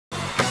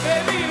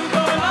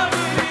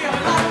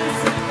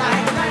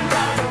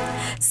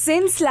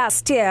Since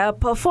last year,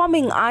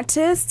 performing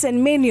artists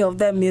and many of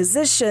them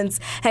musicians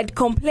had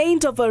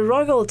complained over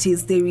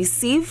royalties they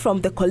receive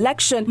from the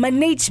collection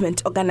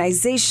management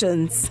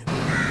organizations.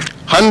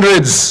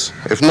 Hundreds,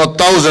 if not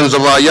thousands,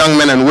 of our young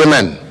men and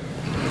women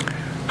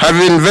have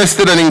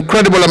invested an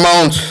incredible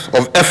amount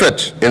of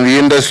effort in the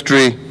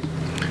industry,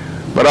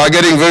 but are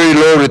getting very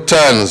low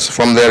returns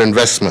from their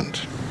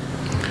investment.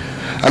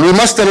 And we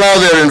must allow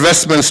their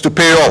investments to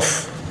pay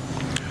off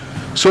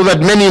so that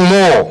many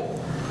more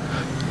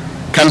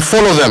can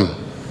follow them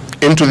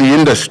into the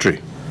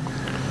industry.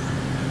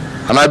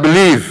 And I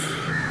believe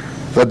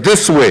that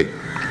this way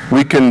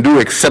we can do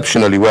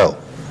exceptionally well.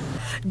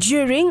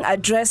 During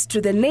address to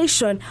the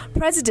nation,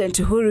 President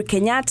Uhuru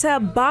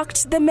Kenyatta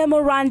backed the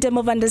Memorandum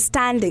of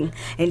Understanding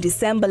in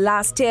December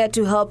last year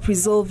to help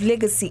resolve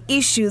legacy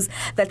issues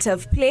that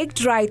have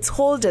plagued rights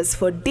holders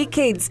for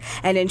decades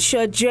and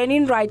ensure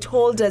genuine right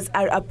holders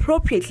are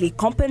appropriately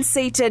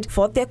compensated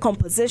for their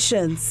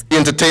compositions. The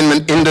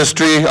entertainment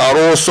industry are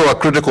also a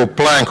critical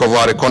plank of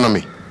our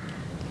economy.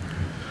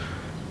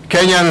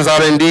 Kenyans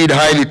are indeed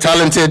highly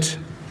talented,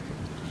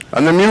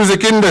 and the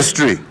music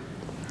industry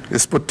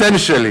is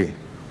potentially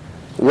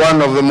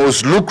one of the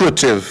most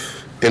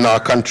lucrative in our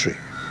country.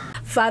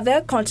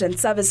 Further, content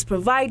service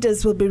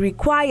providers will be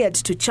required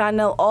to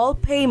channel all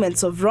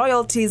payments of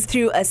royalties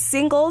through a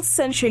single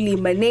centrally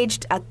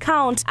managed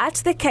account at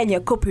the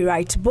Kenya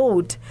Copyright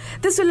Board.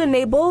 This will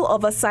enable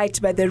oversight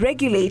by the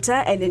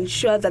regulator and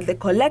ensure that the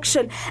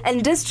collection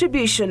and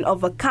distribution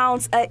of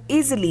accounts are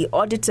easily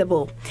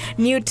auditable.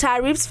 New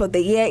tariffs for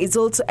the year is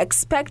also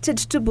expected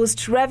to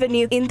boost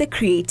revenue in the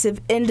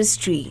creative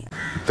industry.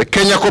 The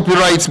Kenya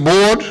Copyright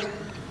Board,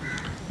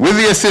 with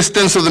the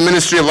assistance of the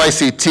Ministry of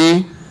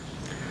ICT,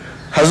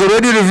 has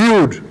already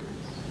reviewed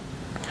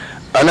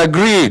and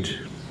agreed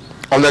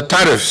on the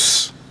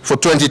tariffs for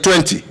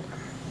 2020.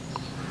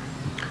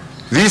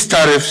 These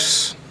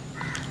tariffs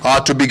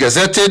are to be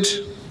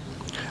gazetted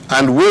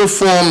and will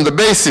form the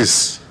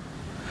basis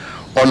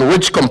on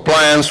which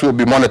compliance will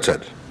be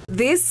monitored.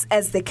 This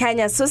as the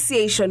Kenya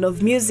Association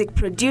of Music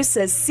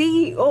Producers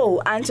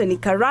CEO Anthony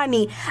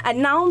Karani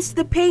announced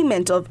the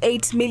payment of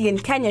 8 million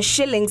Kenya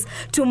shillings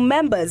to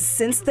members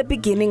since the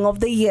beginning of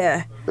the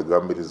year. The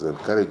government is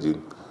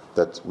encouraging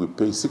that we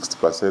pay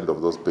 60%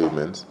 of those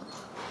payments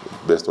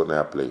based on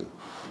airplay.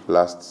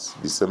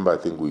 Last December, I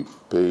think we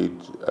paid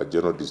a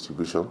general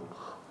distribution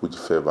which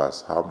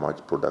favors how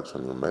much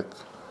production you make,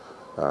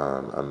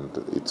 and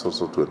it's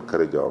also to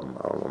encourage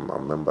our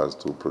members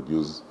to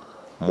produce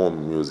more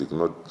music,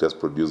 not just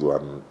produce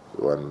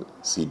one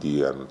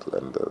CD and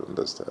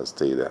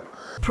stay there.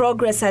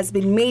 Progress has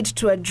been made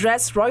to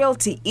address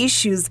royalty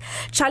issues,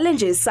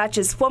 challenges such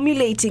as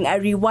formulating a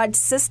reward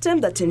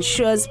system that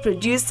ensures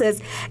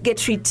producers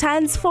get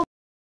returns for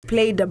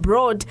played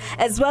abroad,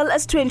 as well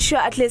as to ensure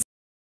at least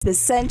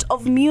 %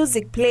 of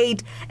music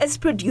played is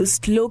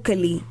produced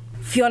locally.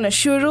 Fiona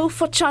Shuru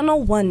for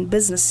Channel 1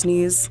 Business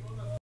News.